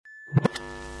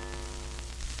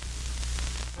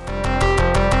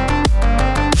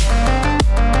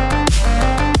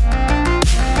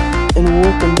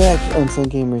back, Unsung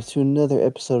Gamers, to another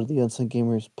episode of the Unsung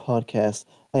Gamers podcast.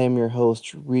 I am your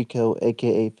host, Rico,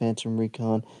 aka Phantom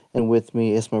Recon, and with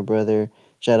me is my brother,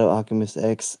 Shadow Alchemist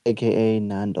X, aka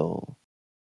Nando.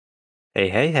 Hey,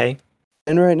 hey, hey.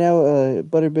 And right now,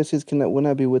 Butter Biscuits will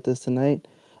not be with us tonight.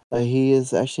 He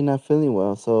is actually not feeling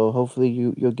well, so hopefully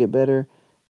you'll get better,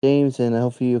 James, and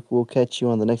hopefully we'll catch you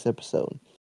on the next episode.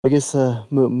 I guess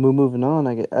moving on.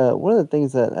 One of the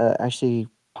things that actually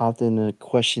popped in a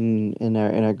question in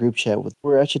our group chat with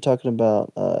we're actually talking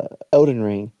about Elden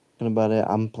Ring. Talking about it,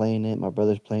 I'm playing it. My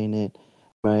brother's playing it.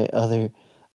 My other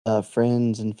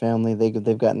friends and family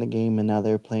they've gotten the game and now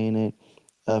they're playing it.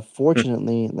 Hmm.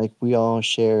 Fortunately, like we all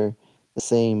share the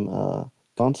same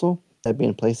console, that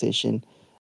being PlayStation,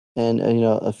 and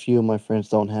a few of my friends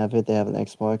don't have it. They have an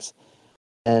Xbox,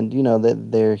 and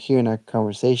that they're hearing our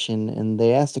conversation and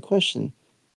they asked the question: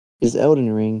 is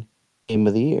Elden Ring Game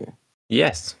of the Year?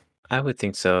 Yes, I would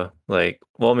think so.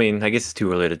 Well, I mean, I guess it's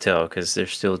too early to tell because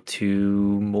there's still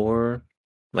two more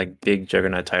big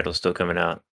juggernaut titles still coming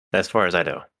out, as far as I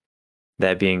know.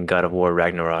 That being God of War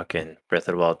Ragnarok and Breath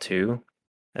of the Wild 2.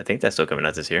 I think that's still coming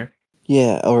out this year.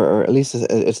 Yeah, or at least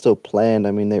it's still planned.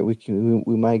 I mean, that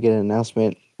we might get an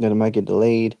announcement that it might get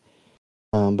delayed.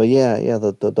 But yeah,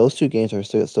 those two games are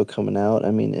still coming out.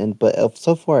 I mean, but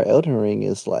so far, Elden Ring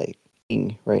is like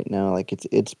king right now. Like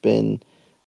it's been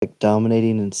like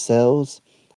dominating in sales.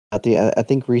 I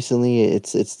think recently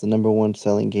it's the number one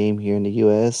selling game here in the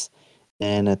U.S.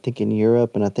 and I think in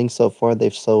Europe, and I think so far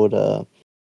they've sold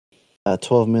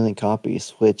 12 million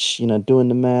copies. Which doing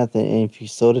the math, and if you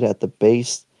sold it at the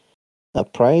base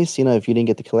price, if you didn't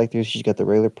get the collectors, you got the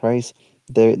regular price.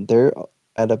 They're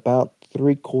at about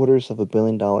 $750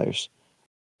 million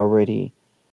already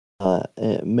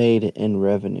made in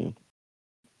revenue,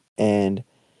 and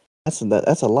that's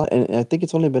a lot. And I think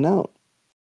it's only been out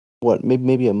what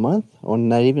maybe a month or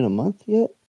not even a month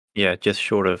yet. Yeah, just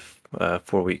short of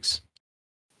 4 weeks.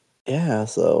 Yeah,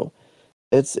 so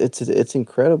it's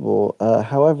incredible.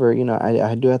 However,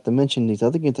 I do have to mention these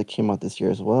other games that came out this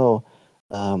year as well.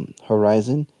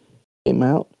 Horizon came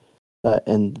out,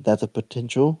 and that's a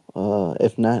potential,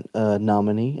 if not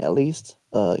nominee, at least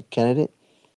candidate,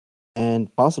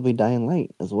 and possibly Dying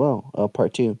Light as well,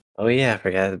 part two. Oh yeah, I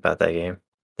forgot about that game.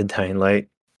 The Dying Light.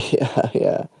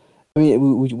 Yeah. I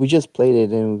mean, we just played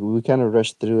it and we kind of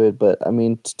rushed through it, but I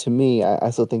mean, to me, I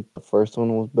still think the first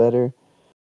one was better.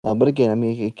 But again, I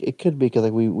mean, it could be because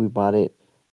like we bought it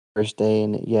first day,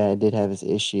 and yeah, it did have its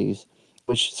issues.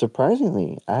 Which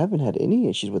surprisingly, I haven't had any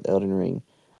issues with Elden Ring,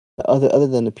 other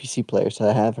than the PC players.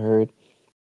 I have heard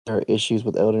there are issues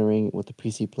with Elden Ring with the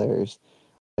PC players.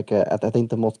 Like I think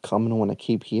the most common one I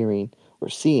keep hearing or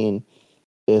seeing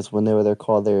is when they're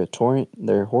called their torrent,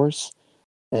 their horse,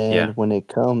 Yeah. and when it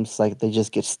comes, like they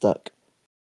just get stuck,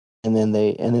 and then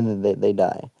they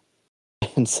die.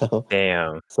 And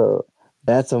Damn. so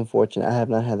that's unfortunate. I have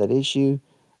not had that issue.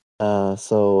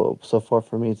 So far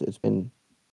for me, it's been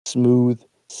smooth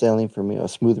sailing for me, or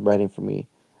smooth riding for me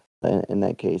in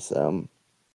that case.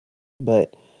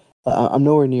 But I'm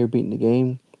nowhere near beating the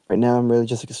game right now. I'm really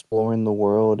just exploring the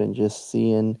world and just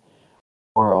seeing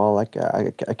where all like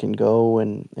I can go,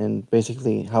 and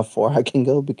basically how far I can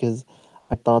go, because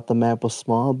I thought the map was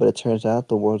small, but it turns out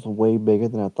the world's way bigger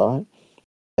than I thought.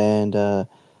 And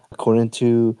according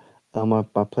to my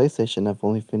PlayStation, I've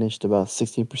only finished about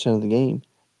 16% of the game,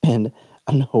 and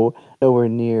I'm nowhere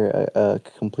near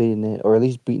completing it, or at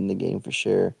least beating the game for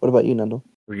sure. What about you, Nando?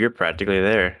 You're practically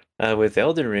there. With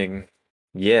Elden Ring,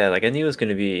 yeah, I knew it was going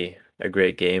to be a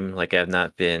great game. I've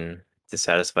not been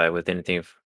dissatisfied with anything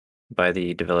by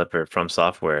the developer From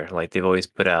Software. They've always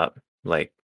put out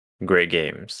great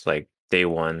games. Day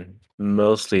one,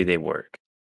 mostly they work.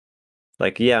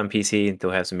 Yeah, on PC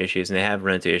they'll have some issues, and they have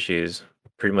run into issues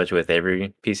pretty much with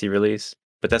every PC release.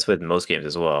 But that's with most games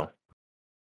as well.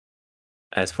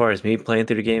 As far as me playing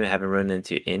through the game, I haven't run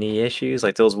into any issues.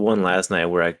 There was one last night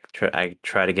where I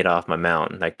tried to get off my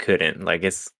mount and I couldn't.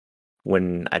 It's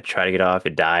when I tried to get off,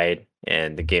 it died,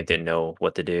 and the game didn't know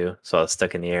what to do, so I was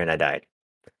stuck in the air and I died.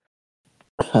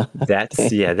 That's Dang.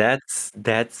 yeah,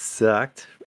 that sucked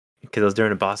because I was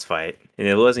during a boss fight, and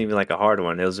it wasn't even a hard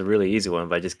one. It was a really easy one,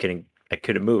 but I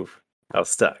couldn't move. I was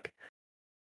stuck.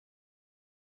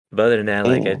 But other than that,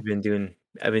 Dang. I've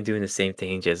been doing the same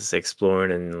thing, just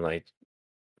exploring and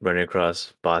running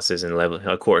across bosses and level.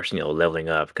 Of course, leveling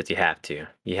up because you have to.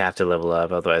 You have to level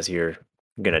up, otherwise you're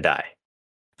gonna die.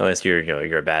 Unless you're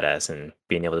a badass and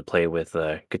being able to play with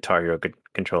a Guitar Hero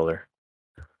controller.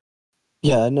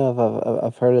 Yeah, I know.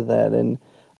 I've heard of that, and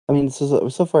I mean,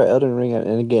 so far Elden Ring,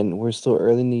 and again, we're still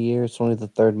early in the year. It's only the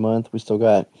third month. We still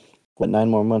got 9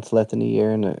 more months left in the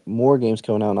year, and more games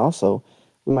coming out. And also,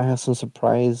 we might have some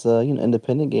surprise,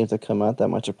 independent games that come out that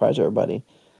might surprise everybody.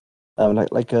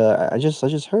 I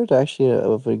just heard actually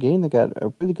of a game that got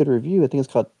a really good review. I think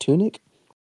it's called Tunic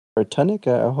or Tunic.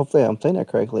 Hopefully, I'm saying that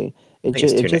correctly. I think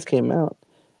it's It just Tunic. came out,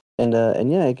 and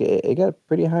yeah, it got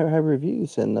pretty high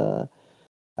reviews, and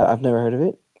I've never heard of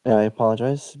it. And I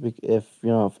apologize if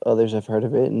if others have heard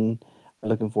of it and are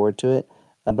looking forward to it,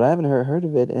 but I haven't heard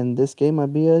of it. And this game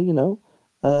might be one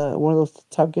of those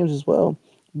top games as well.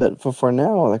 But for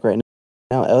now, like right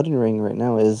now, Elden Ring right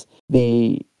now is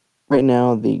the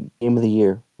the game of the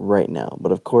year right now.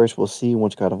 But of course, we'll see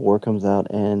once God of War comes out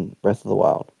and Breath of the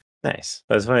Wild. Nice.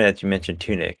 It was funny that you mentioned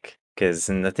Tunic because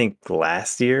I think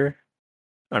last year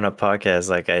on a podcast,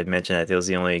 like I had mentioned that it was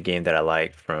the only game that I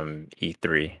liked from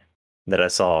E3 that I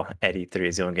saw at E3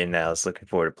 is the only game that I was looking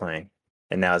forward to playing.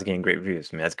 And now it's getting great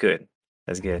reviews. I mean, that's good.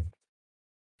 That's good.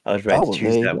 I was right Oh, to well, choose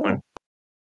there you that one.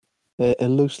 go. It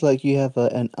looks like you have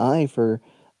an eye for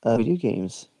video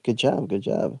games. Good job, good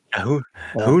job. Who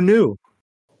Uh, who knew?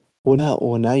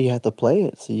 well, now you have to play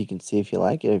it so you can see if you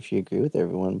like it, if you agree with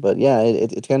everyone. But yeah,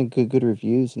 it's got good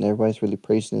reviews and everybody's really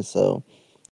praising it. So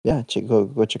yeah,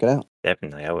 go check it out.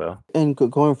 Definitely, I will. And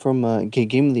going from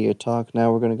game of the year talk,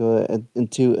 now we're gonna go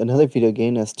into another video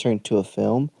game that's turned to a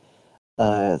film.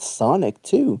 Sonic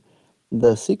 2,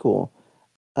 the sequel.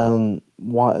 So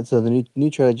the new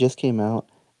trailer just came out,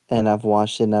 and I've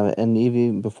watched it. And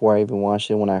even before I even watched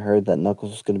it, when I heard that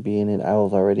Knuckles was gonna be in it, I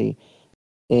was already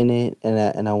in it,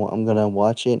 I'm gonna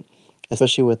watch it,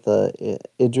 especially with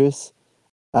Idris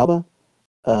Alba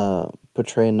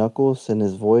portraying Knuckles and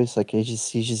his voice. Like he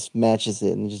just matches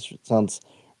it, and it just sounds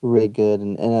really good.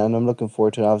 And I'm looking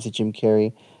forward to it. Obviously, Jim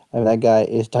Carrey. I mean, that guy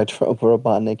is Dr.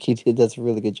 Robotnik. Does a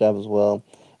really good job as well.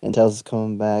 And Tails is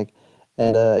coming back,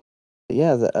 and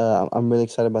yeah, I'm really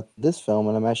excited about this film.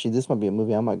 And this might be a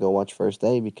movie I might go watch first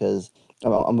day because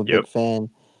I'm a Yep. big fan.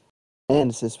 And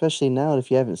especially now,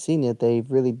 if you haven't seen it, they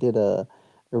really did a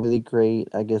really great,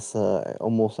 I guess,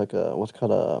 almost like a what's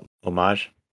called a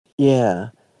Homage. yeah,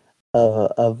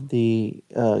 of the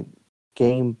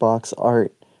game box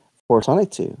art for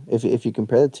Sonic 2. If you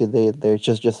compare the two, they're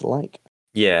just alike.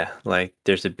 Yeah, like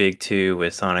there's a big two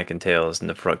with Sonic and Tails in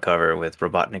the front cover with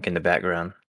Robotnik in the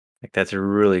background. Like that's a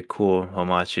really cool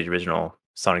homage to the original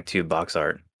Sonic 2 box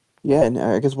art. Yeah, and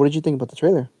I guess what did you think about the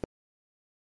trailer?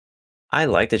 I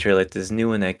like the trailer. Like this new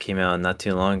one that came out not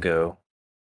too long ago.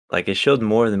 Like it showed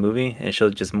more of the movie and it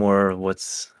showed just more of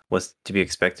what's to be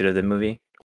expected of the movie.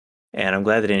 And I'm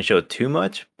glad they didn't show too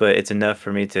much, but it's enough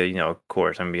for me to, of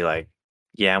course, I'm gonna be like,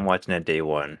 yeah, I'm watching that day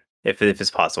one. If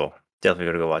it's possible. Definitely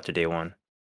gonna go watch it day one.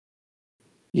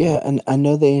 Yeah, and I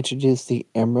know they introduced the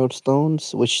Emerald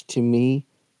Stones, which to me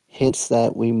hints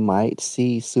that we might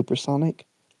see Supersonic,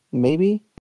 maybe.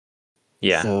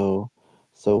 Yeah. So,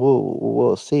 so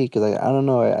we'll see. Because I don't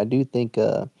know. I do think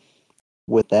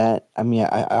with that, I mean,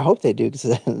 I hope they do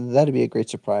because that'd be a great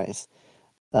surprise.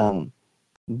 Um,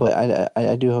 but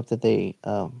I do hope that they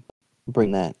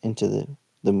bring that into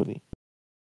the movie.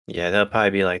 Yeah, that'll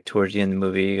probably be like towards the end of the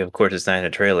movie. Of course, it's not in the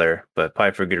trailer, but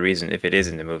probably for a good reason. If it is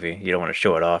in the movie, you don't want to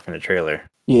show it off in the trailer.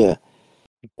 Yeah,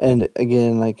 and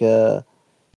again, like I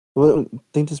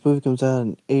think this movie comes out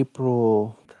in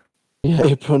April. Yeah,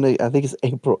 I think it's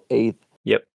April 8th.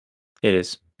 Yep, it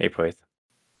is April 8th.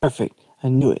 Perfect. I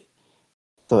knew it.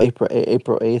 So April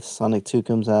 8th, Sonic 2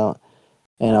 comes out,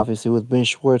 and obviously with Ben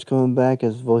Schwartz coming back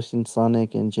as voicing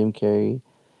Sonic and Jim Carrey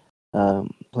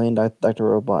playing Dr.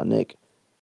 Robotnik.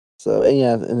 So and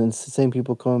yeah, and then it's the same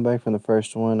people coming back from the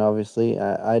first one. Obviously,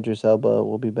 Idris Elba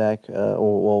will be back,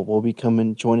 or will be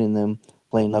coming joining them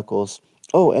playing Knuckles.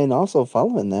 Oh, and also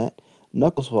following that,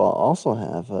 Knuckles will also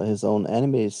have his own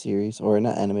animated series, or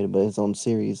not animated, but his own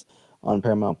series on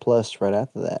Paramount Plus right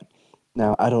after that.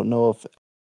 Now, I don't know if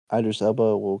Idris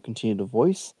Elba will continue to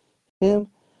voice him,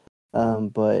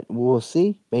 but we'll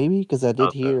see, maybe, because I did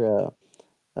Also, hear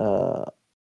uh,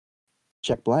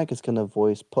 Jack Black is gonna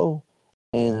voice Poe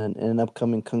in an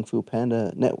upcoming Kung Fu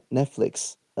Panda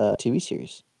Netflix TV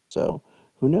series. So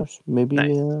who knows? Maybe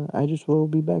nice. I just will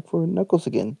be back for Knuckles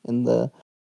again in the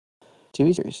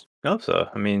TV series. I hope so.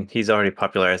 I mean, he's already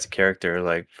popularized the character.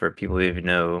 Like for people who even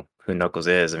know who Knuckles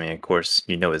is. I mean, of course,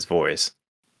 you know his voice.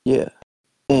 Yeah,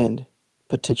 and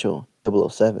potential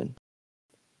 007,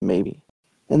 maybe.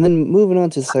 And then moving on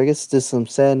to, so I guess there's some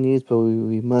sad news, but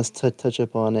we must touch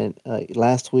up on it.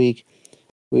 Last week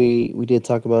we did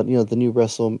talk about the new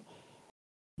wrestling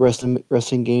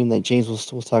game that James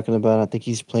was talking about. I think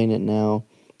he's playing it now.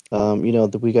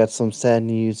 That we got some sad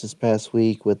news this past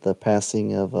week with the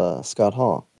passing of Scott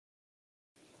Hall.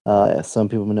 Some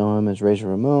people know him as Razor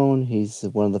Ramon. He's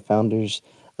one of the founders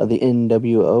of the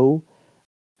NWO.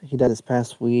 He died this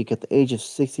past week at the age of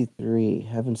 63,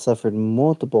 having suffered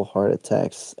multiple heart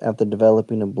attacks after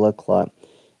developing a blood clot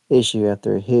issue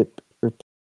after a hip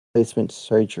replacement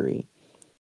surgery.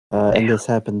 And Damn. this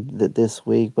happened this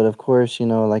week. But of course,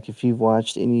 like if you've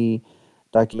watched any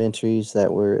documentaries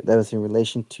that was in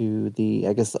relation to the,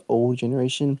 I guess, the old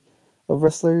generation of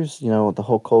wrestlers, the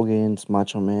Hulk Hogan's,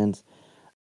 Macho Man's,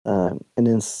 and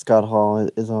then Scott Hall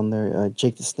is on there,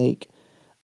 Jake the Snake.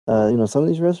 Some of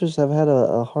these wrestlers have had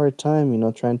a hard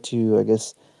time, trying to, I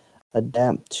guess,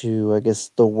 adapt to, I guess,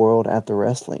 the world after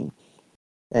wrestling.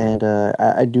 And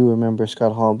I do remember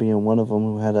Scott Hall being one of them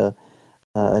who had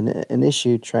an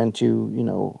issue trying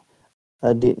to,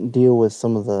 deal with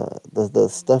some of the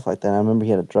stuff like that. I remember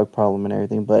he had a drug problem and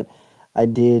everything, but I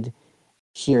did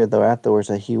hear though afterwards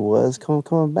that he was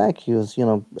coming back. He was,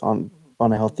 on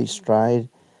a healthy stride,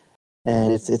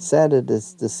 and it's sad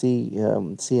to see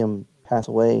him pass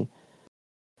away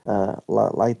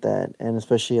like that, and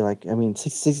especially like I mean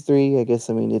 63. I guess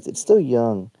I mean it's still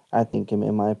young. I think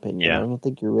in my opinion, I Yeah. don't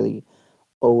think you're really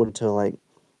old until like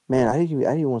man. I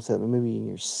didn't want to say maybe in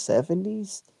your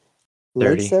 70s, late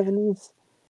 30. 70s.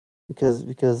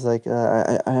 Because like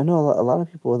I know a lot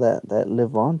of people that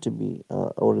live on to be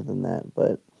older than that,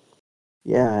 but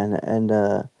yeah, and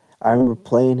I remember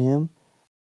playing him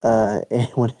and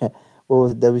when what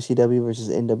was it, WCW versus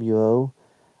NWO.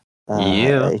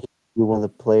 Yeah. He was one of the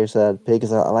players that I'd pick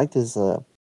because I liked his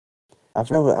I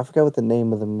forgot what the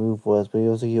name of the move was, but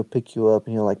he'll pick you up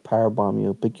and he'll like power bomb you.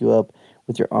 He'll pick you up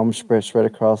with your arms spread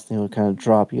across, and he'll kind of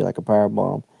drop you like a power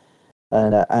bomb.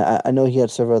 And I know he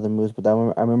had several other moves, but I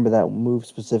remember that move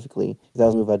specifically. That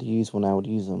was a move I'd use when I would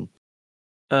use him.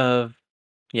 Uh,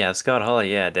 yeah, Scott Hall,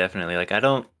 yeah, definitely. Like, I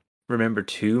don't remember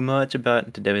too much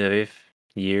about the WWF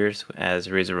years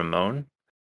as Razor Ramon,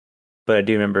 but I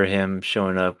do remember him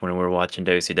showing up when we were watching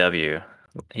WCW.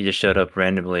 He just showed up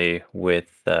randomly with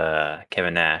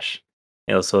Kevin Nash.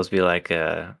 It was supposed to be like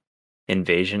a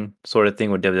invasion sort of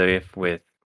thing with WWF with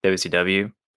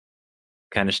WCW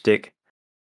kind of shtick.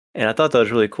 And I thought that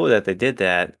was really cool that they did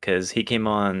that because he came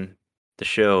on the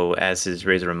show as his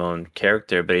Razor Ramon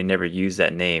character, but he never used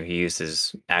that name. He used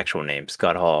his actual name,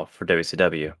 Scott Hall, for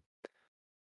WCW.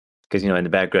 Because, in the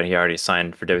background, he already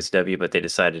signed for WCW, but they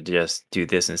decided to just do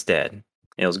this instead. And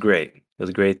it was great. It was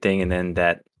a great thing. And then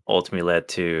that ultimately led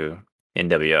to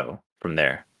NWO from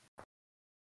there.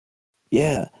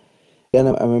 Yeah, yeah. And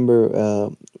I remember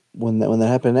when that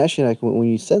happened. Actually, like when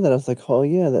you said that, I was like, oh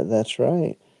yeah, that's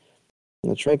right.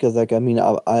 That's right. Because like I mean,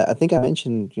 I think I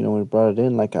mentioned when we brought it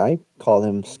in, like I called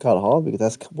him Scott Hall because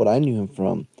that's what I knew him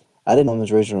from. I didn't know him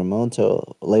as Razor Ramon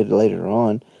till later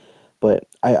on. But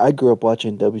I grew up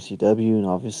watching WCW, and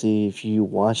obviously, if you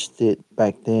watched it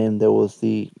back then, there was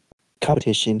the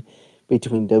competition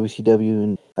between WCW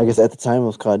and I guess at the time it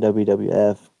was called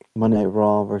WWF, Monday Night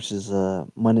Raw versus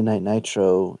Monday Night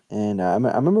Nitro, and I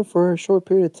remember for a short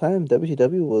period of time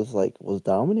WCW was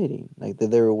dominating, like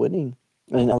they were winning,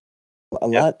 and a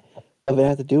Yep. lot of it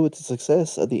had to do with the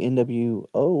success of the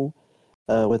NWO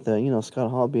with Scott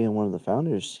Hall being one of the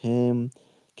founders, him,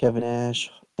 Kevin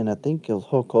Nash, and I think it was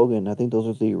Hulk Hogan. I think those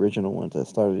were the original ones that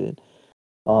started it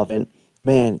off. And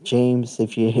man, James,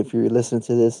 if you're listening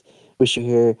to this, wish you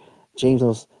here. James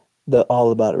knows the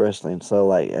all about wrestling. So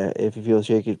like, if you feel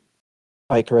sure you could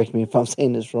probably correct me if I'm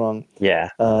saying this wrong. Yeah.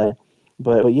 Uh,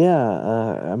 but yeah,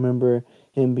 I remember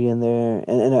him being there,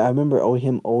 and I remember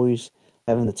him always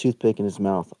having the toothpick in his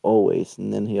mouth, always,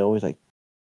 and then he always like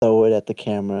throw it at the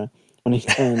camera when he's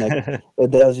done. Like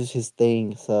that was just his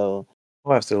thing. So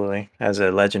Well, absolutely. As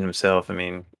a legend himself, I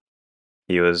mean,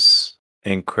 he was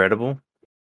incredible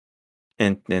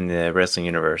in the wrestling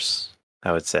universe,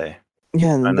 I would say.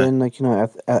 yeah, I'm and not then like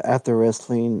after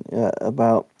wrestling,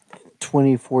 about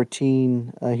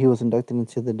 2014, he was inducted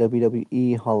into the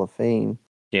WWE Hall of Fame.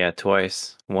 Yeah,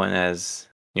 twice. One as,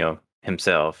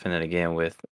 himself, and then again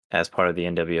with as part of the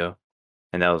NWO,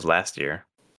 and that was last year.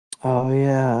 Oh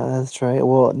yeah, that's right.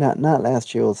 Well, not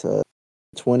last year. It was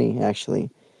 20 actually.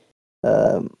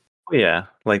 Um, Oh, yeah,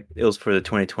 like, it was for the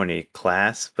 2020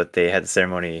 class, but they had the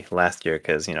ceremony last year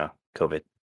because COVID.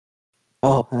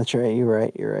 oh, that's right. You're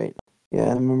right. You're right. Yeah,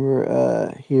 I remember.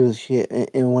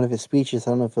 In one of his speeches.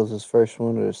 I don't know if it was his first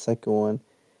one or the second one.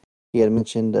 He had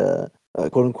mentioned,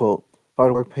 quote unquote,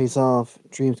 hard work pays off,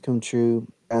 dreams come true,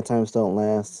 bad times don't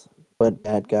last, but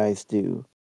bad guys do.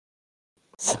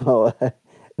 So,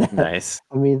 Nice.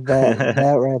 I mean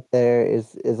that right there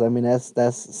is I mean that's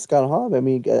Scott Hall. I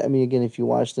mean again, if you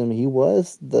watched him, he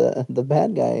was the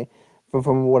bad guy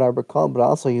from what I recall, but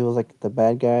also he was like the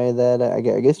bad guy that I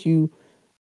guess you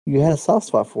you had a soft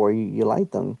spot for. You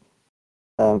liked him,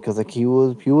 because like he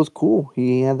was cool.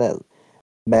 He had that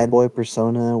bad boy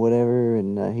persona, or whatever,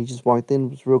 and he just walked in,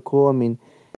 was real cool. I mean,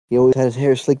 he always had his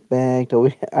hair slicked back.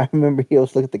 Always, I remember he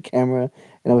always looked at the camera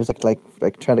and I was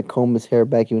like trying to comb his hair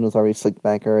back, even though it was already slicked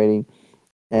back already.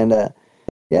 And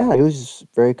yeah, he was just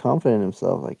very confident in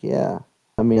himself. Like, yeah,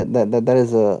 I mean that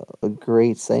is a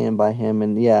great saying by him,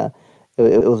 and yeah,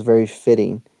 it was very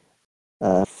fitting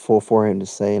for him to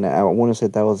say. And I want to say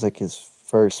that was like his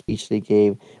first speech that he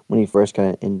gave when he first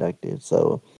got inducted.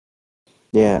 So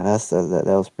yeah, that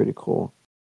was pretty cool.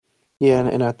 Yeah,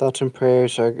 and our thoughts and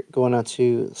prayers are going out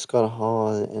to Scott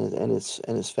Hall and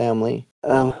his family.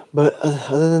 But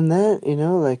other than that,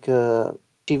 like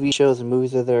TV shows and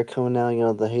movies that are coming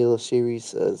out. The Halo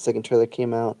series second trailer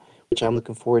came out, which I'm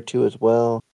looking forward to as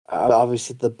well.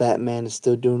 Obviously, the Batman is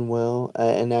still doing well,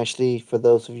 and actually, for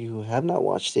those of you who have not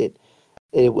watched it,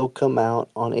 it will come out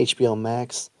on HBO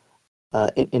Max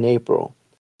in April.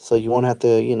 So you won't have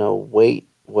to, wait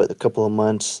a couple of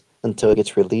months until it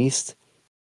gets released,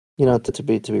 to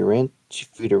be rent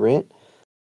for you to rent.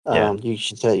 Yeah. You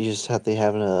just have to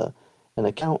have an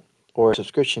account or a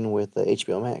subscription with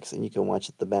HBO Max, and you can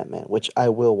watch the Batman, which I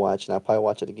will watch, and I'll probably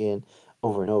watch it again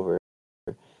over and over.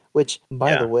 Which,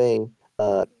 by the Yeah. way,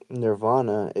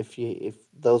 Nirvana, if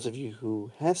those of you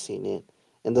who have seen it,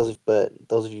 and those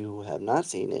of you who have not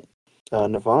seen it,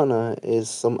 Nirvana is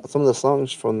some of the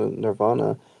songs from the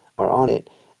Nirvana are on it,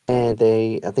 and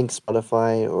I think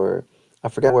Spotify, or I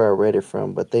forgot where I read it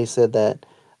from, but they said that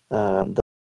the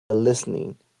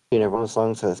listening to Nirvana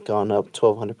songs has gone up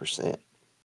 1,200%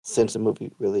 since the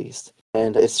movie released,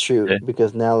 and it's true Okay.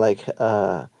 because now, like,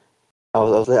 I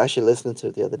was actually listening to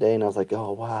it the other day, and I was like,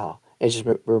 "Oh wow!" It just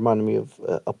reminded me of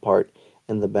a part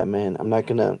in the Batman. I'm not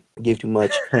gonna give too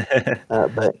much,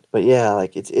 but yeah,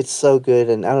 like it's so good,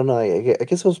 and I don't know. I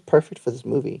guess it was perfect for this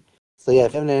movie. So yeah,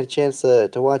 if you haven't had a chance to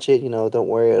watch it, don't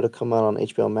worry, it'll come out on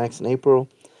HBO Max in April.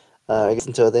 I guess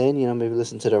until then, maybe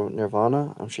listen to the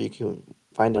Nirvana. I'm sure you can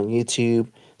find it on YouTube,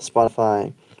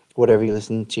 Spotify, whatever you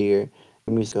listen to your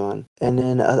music on. And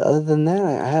then other than that,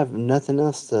 I have nothing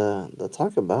else to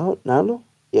talk about. Nalo,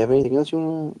 you have anything else you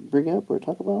want to bring up or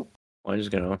talk about? I'm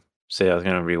just gonna say I was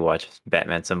gonna rewatch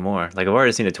Batman some more. Like I've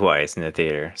already seen it twice in the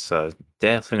theater, so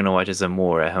definitely gonna watch it some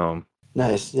more at home.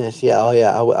 Nice, nice. Yeah, oh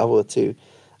yeah, I will too.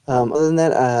 Other than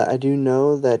that, I do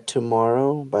know that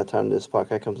tomorrow, by the time this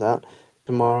podcast comes out,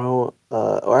 tomorrow,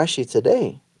 or actually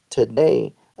today,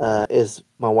 is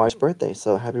my wife's birthday.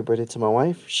 So happy birthday to my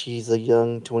wife. She's a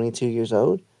young 22 years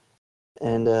old,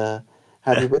 and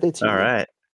happy birthday to All you, right.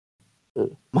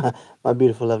 my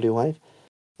beautiful, lovely wife.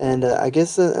 And I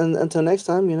guess until next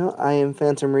time, I am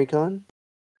Phantom Recon,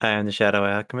 I am the Shadow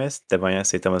Alchemist. Te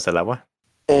bañas y tomas el agua.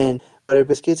 and Butter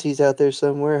Biscuits. He's out there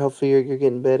somewhere. Hopefully, you're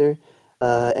getting better.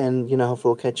 And hopefully,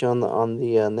 we'll catch you on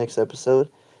the next episode.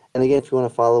 And again, if you want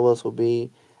to follow us, we'll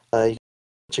be you can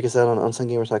check us out on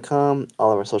unsunggamers.com.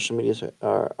 All of our social medias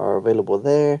are available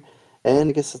there. And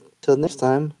I guess till next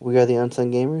time, we are the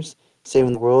Unsung Gamers,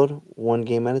 saving the world one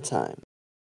game at a time.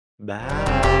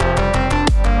 Bye.